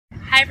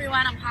Hi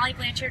everyone, I'm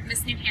Blanchard,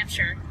 Miss New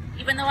Hampshire.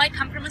 Even though I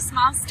come from a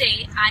small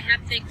state, I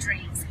have big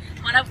dreams,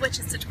 one of which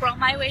is to twirl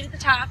my way to the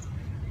top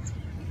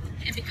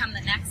and become the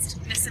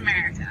next Miss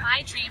America.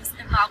 My dreams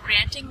involve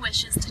granting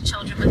wishes to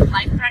children with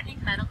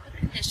life-threatening medical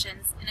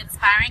conditions and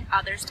inspiring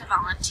others to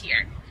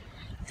volunteer.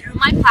 Through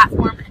my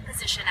platform and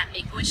position at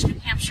Make-A-Wish New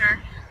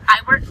Hampshire, I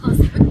work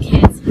closely with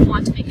kids who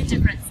want to make a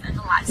difference in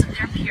the lives of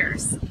their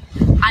peers.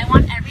 I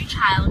want every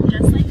child,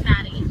 just like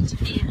Maddie, to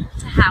be able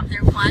to have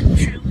their one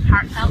true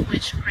heartfelt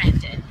wish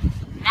granted.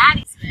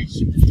 Maddie's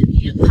wish was to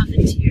be a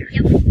puppeteer.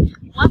 Yep.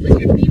 What was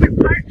your favorite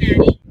part,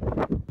 Maddie?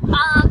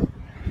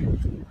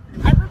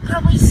 I would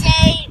probably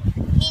say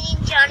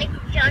meeting Johnny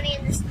from Johnny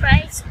and the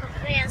Sprites from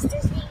Advanced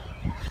Disney.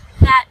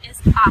 That is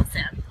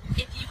awesome.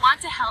 If you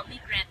want to help me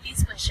grant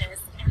these wishes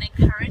and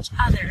encourage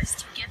others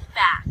to give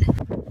back,